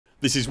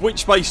This is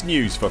Witchspace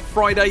News for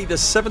Friday the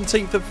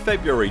 17th of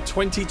February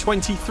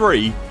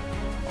 2023.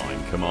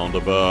 I'm Commander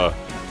Burr.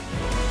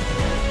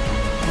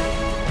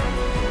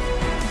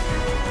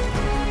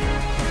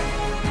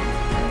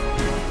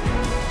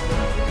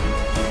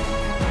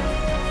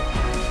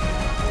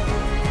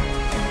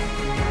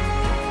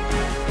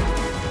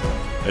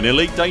 In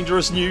Elite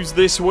Dangerous news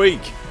this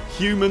week,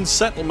 human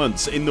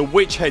settlements in the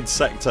Witchhead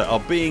sector are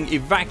being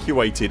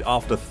evacuated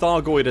after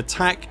Thargoid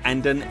attack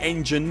and an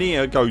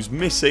engineer goes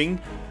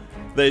missing.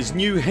 There's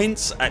new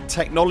hints at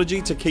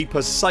technology to keep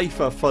us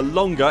safer for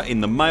longer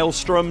in the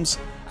Maelstroms,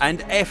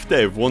 and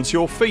FDEV wants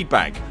your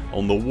feedback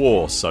on the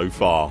war so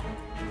far.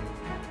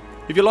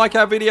 If you like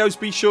our videos,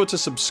 be sure to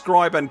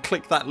subscribe and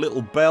click that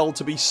little bell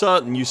to be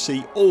certain you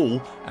see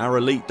all our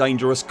Elite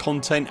Dangerous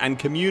content and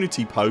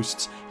community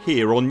posts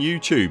here on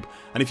YouTube.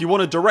 And if you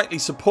want to directly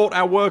support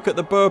our work at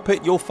the Burr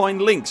Pit, you'll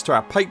find links to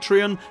our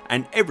Patreon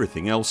and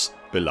everything else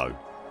below.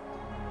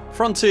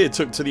 Frontier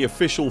took to the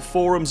official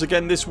forums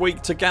again this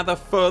week to gather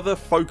further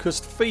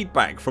focused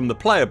feedback from the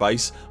player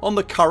base on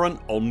the current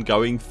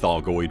ongoing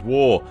Thargoid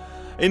War.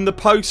 In the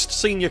post,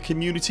 Senior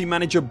Community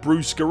Manager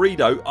Bruce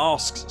Garrido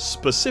asks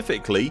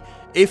specifically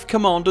if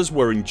commanders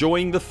were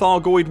enjoying the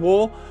Thargoid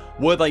War,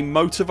 were they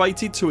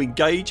motivated to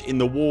engage in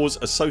the war's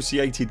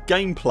associated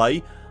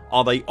gameplay,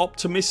 are they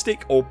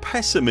optimistic or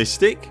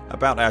pessimistic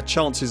about our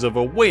chances of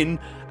a win,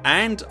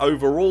 and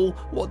overall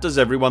what does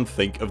everyone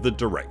think of the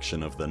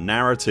direction of the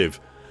narrative.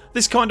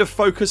 This kind of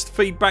focused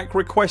feedback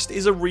request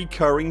is a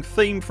recurring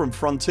theme from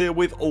Frontier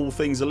with all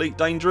things Elite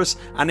Dangerous,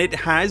 and it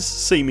has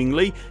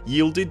seemingly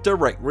yielded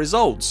direct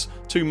results.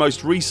 Two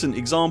most recent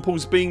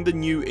examples being the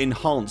new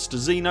enhanced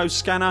Xeno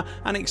scanner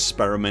and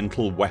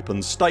experimental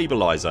weapon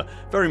stabilizer,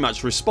 very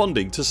much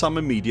responding to some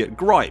immediate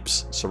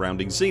gripes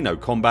surrounding Xeno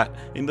combat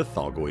in the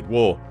Thargoid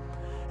War.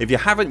 If you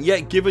haven't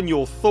yet given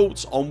your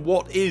thoughts on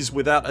what is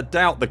without a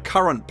doubt the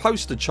current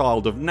poster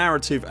child of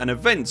narrative and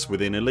events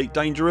within Elite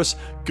Dangerous,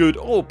 good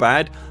or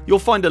bad, you'll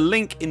find a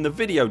link in the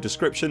video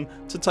description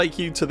to take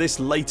you to this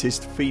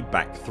latest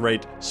feedback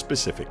thread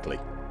specifically.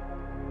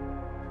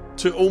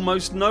 To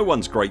almost no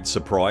one's great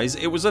surprise,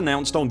 it was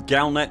announced on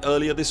Galnet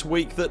earlier this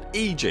week that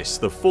Aegis,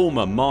 the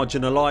former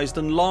marginalised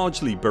and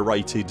largely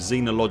berated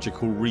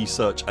Xenological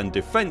Research and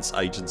Defence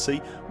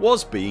Agency,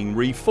 was being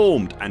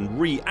reformed and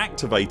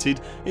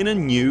reactivated in a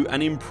new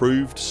and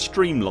improved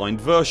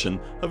streamlined version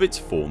of its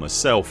former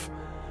self.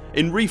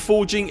 In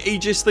reforging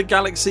Aegis, the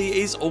galaxy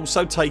is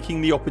also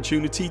taking the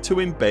opportunity to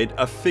embed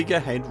a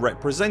figurehead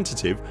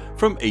representative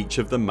from each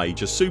of the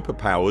major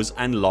superpowers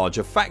and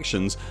larger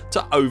factions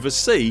to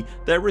oversee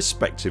their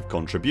respective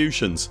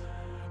contributions.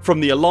 From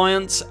the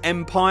Alliance,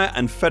 Empire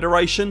and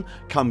Federation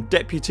come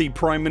Deputy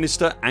Prime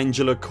Minister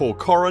Angela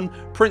Corcoran,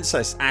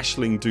 Princess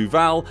Aisling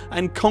Duval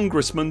and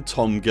Congressman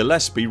Tom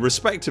Gillespie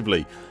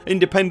respectively.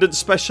 Independent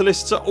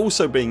specialists are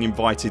also being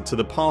invited to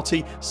the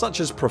party,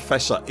 such as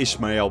Professor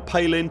Ishmael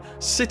Palin,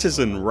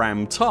 Citizen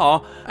Ram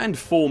Tar and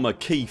former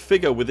key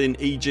figure within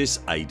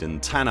Aegis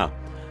Aidan Tanner.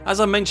 As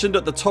I mentioned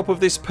at the top of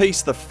this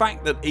piece, the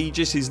fact that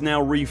Aegis is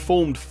now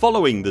reformed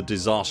following the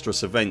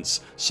disastrous events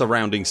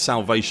surrounding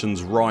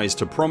Salvation's rise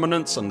to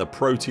prominence and the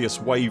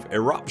Proteus wave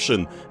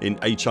eruption in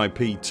HIP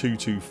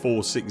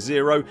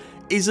 22460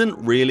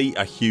 isn't really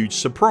a huge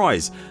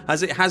surprise,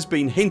 as it has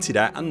been hinted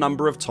at a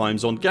number of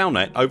times on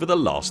Galnet over the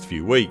last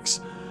few weeks.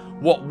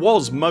 What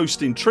was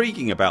most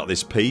intriguing about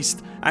this piece,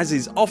 as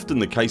is often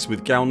the case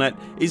with Galnet,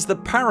 is the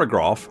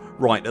paragraph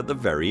right at the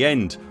very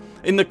end.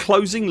 In the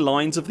closing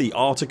lines of the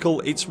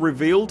article, it's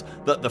revealed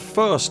that the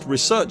first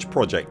research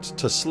project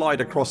to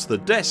slide across the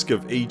desk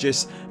of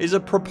Aegis is a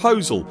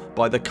proposal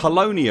by the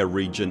Colonia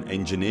region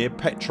engineer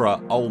Petra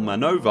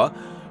Ulmanova,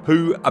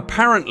 who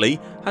apparently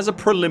has a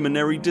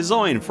preliminary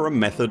design for a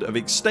method of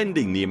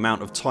extending the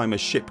amount of time a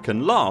ship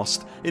can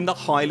last in the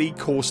highly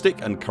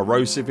caustic and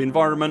corrosive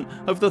environment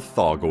of the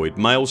Thargoid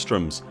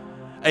Maelstroms.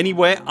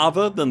 Anywhere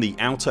other than the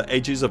outer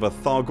edges of a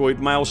Thargoid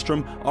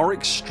Maelstrom are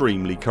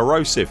extremely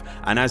corrosive,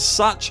 and as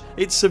such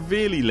it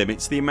severely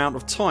limits the amount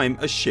of time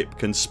a ship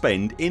can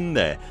spend in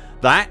there.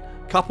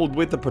 That, coupled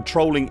with the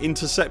patrolling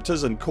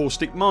interceptors and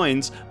caustic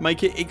mines,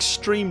 make it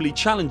extremely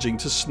challenging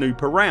to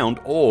snoop around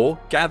or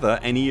gather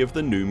any of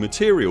the new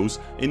materials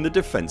in the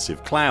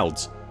defensive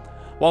clouds.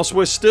 Whilst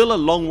we're still a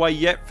long way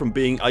yet from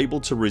being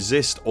able to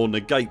resist or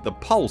negate the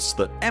pulse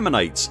that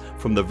emanates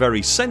from the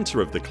very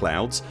centre of the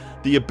clouds,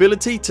 the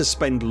ability to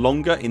spend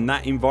longer in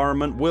that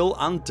environment will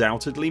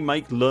undoubtedly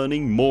make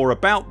learning more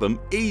about them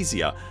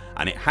easier,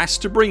 and it has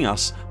to bring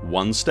us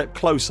one step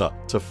closer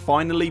to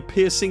finally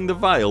piercing the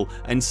veil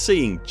and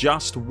seeing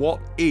just what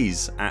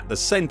is at the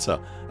centre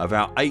of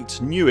our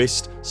 8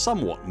 newest,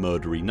 somewhat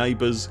murdery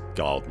neighbours'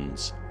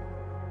 gardens.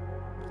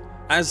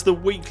 As the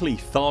weekly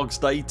Thargs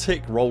Day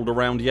tick rolled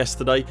around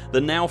yesterday, the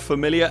now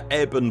familiar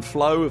ebb and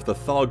flow of the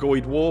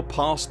Thargoid War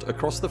passed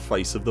across the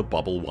face of the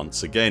bubble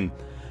once again.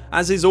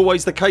 As is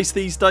always the case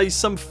these days,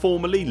 some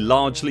formerly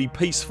largely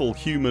peaceful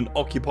human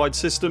occupied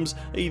systems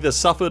either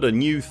suffered a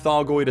new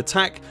Thargoid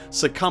attack,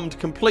 succumbed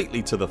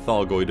completely to the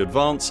Thargoid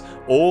advance,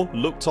 or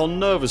looked on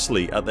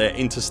nervously at their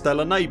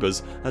interstellar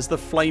neighbours as the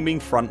flaming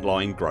front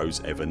line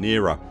grows ever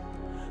nearer.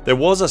 There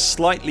was a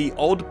slightly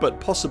odd but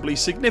possibly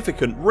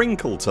significant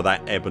wrinkle to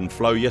that ebb and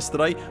flow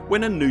yesterday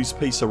when a news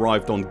piece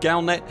arrived on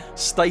Galnet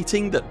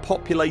stating that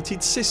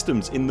populated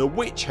systems in the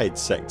Witchhead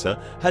sector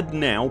had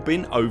now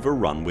been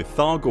overrun with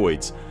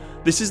Thargoids.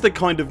 This is the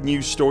kind of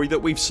news story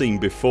that we've seen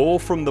before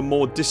from the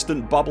more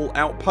distant bubble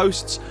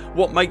outposts.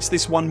 What makes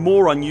this one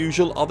more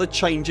unusual are the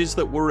changes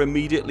that were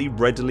immediately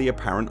readily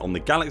apparent on the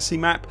galaxy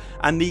map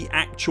and the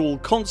actual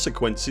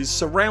consequences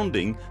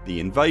surrounding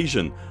the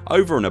invasion,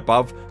 over and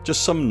above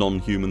just some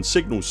non-human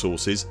signal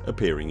sources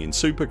appearing in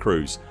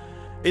supercruise.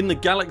 In the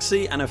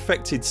galaxy and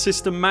affected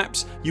system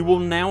maps you will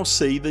now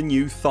see the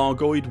new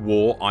Thargoid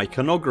War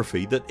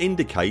iconography that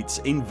indicates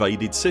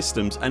invaded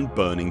systems and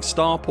burning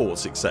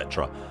starports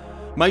etc.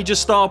 Major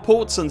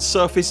starports and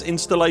surface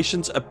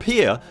installations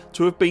appear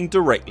to have been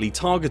directly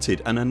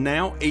targeted and are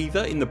now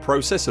either in the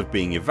process of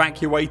being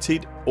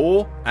evacuated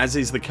or, as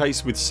is the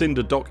case with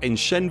Cinder Dock in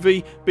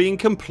Shenvi, being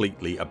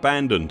completely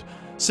abandoned.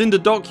 Cinder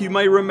Dock, you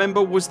may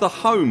remember, was the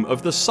home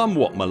of the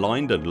somewhat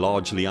maligned and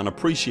largely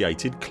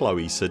unappreciated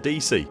Chloe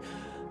Sidisi.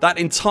 That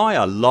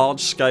entire large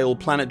scale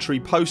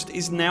planetary post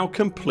is now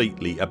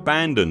completely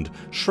abandoned,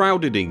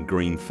 shrouded in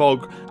green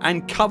fog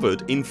and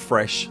covered in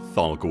fresh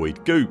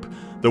Thargoid goop.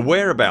 The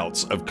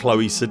whereabouts of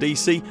Chloe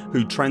Sidisi,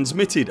 who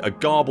transmitted a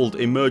garbled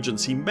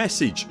emergency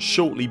message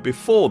shortly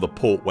before the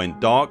port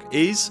went dark,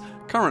 is,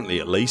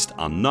 currently at least,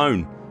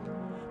 unknown.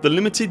 The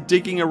limited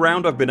digging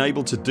around I've been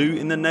able to do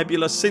in the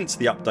Nebula since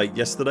the update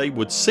yesterday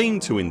would seem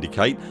to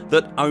indicate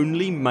that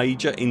only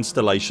major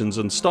installations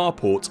and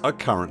starports are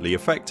currently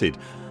affected.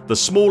 The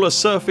smaller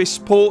surface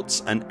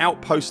ports and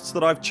outposts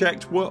that I've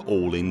checked were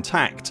all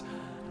intact.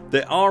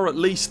 There are at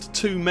least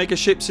 2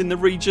 megaships in the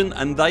region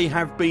and they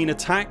have been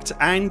attacked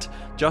and,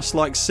 just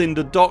like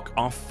Cinder Dock,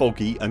 are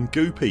foggy and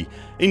goopy.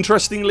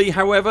 Interestingly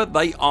however,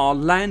 they are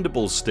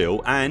landable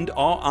still and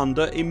are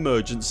under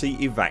emergency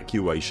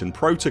evacuation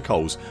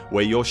protocols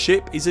where your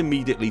ship is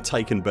immediately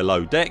taken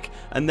below deck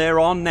and there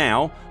are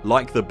now,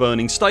 like the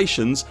burning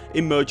stations,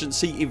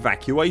 emergency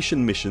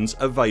evacuation missions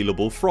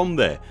available from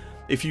there.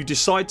 If you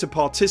decide to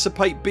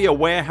participate, be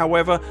aware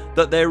however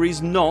that there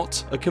is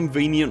not a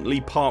conveniently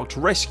parked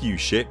rescue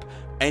ship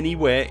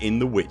anywhere in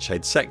the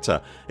Witchhead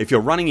sector. If you're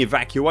running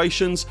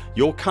evacuations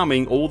you're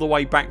coming all the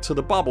way back to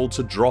the bubble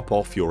to drop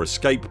off your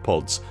escape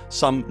pods,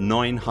 some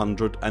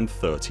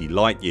 930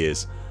 light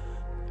years.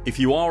 If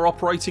you are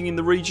operating in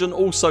the region,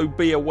 also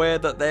be aware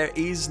that there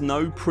is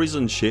no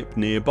prison ship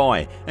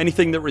nearby.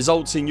 Anything that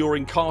results in your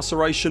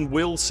incarceration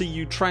will see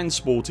you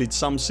transported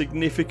some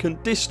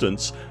significant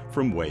distance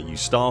from where you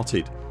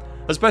started.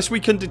 As best we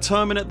can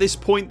determine at this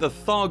point, the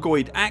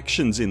Thargoid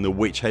actions in the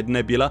Witchhead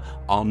Nebula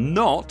are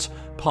not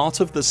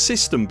part of the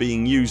system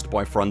being used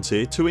by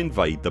Frontier to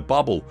invade the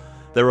bubble.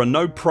 There are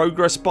no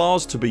progress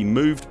bars to be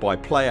moved by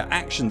player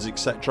actions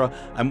etc,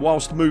 and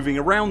whilst moving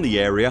around the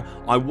area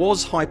I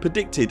was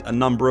hyperdicted a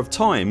number of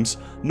times.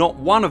 Not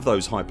one of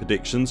those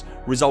hyperdictions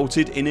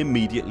resulted in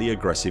immediately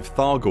aggressive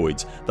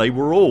Thargoids. They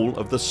were all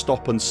of the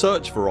stop and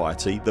search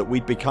variety that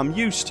we'd become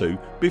used to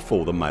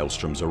before the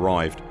Maelstroms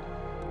arrived.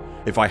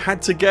 If I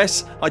had to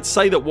guess, I'd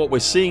say that what we're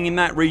seeing in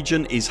that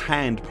region is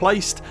hand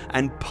placed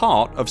and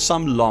part of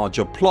some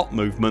larger plot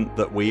movement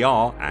that we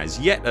are, as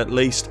yet at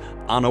least,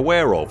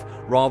 unaware of,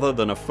 rather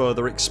than a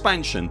further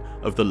expansion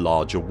of the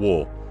larger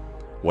war.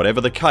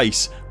 Whatever the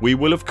case, we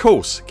will of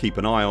course keep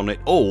an eye on it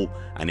all,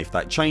 and if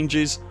that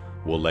changes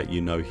we'll let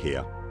you know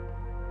here.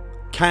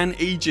 Can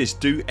Aegis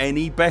do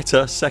any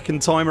better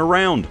second time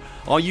around?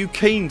 Are you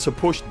keen to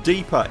push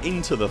deeper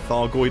into the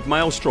Thargoid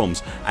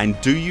Maelstroms, and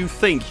do you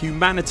think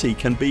humanity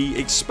can be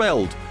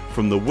expelled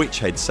from the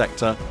Witchhead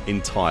sector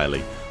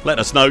entirely? Let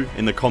us know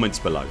in the comments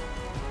below.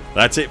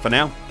 That's it for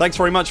now. Thanks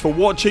very much for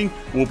watching.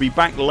 We'll be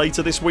back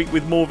later this week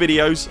with more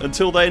videos.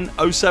 Until then,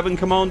 07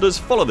 Commanders,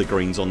 follow the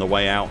greens on the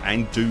way out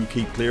and do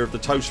keep clear of the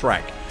toast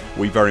rack.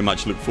 We very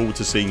much look forward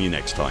to seeing you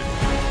next time.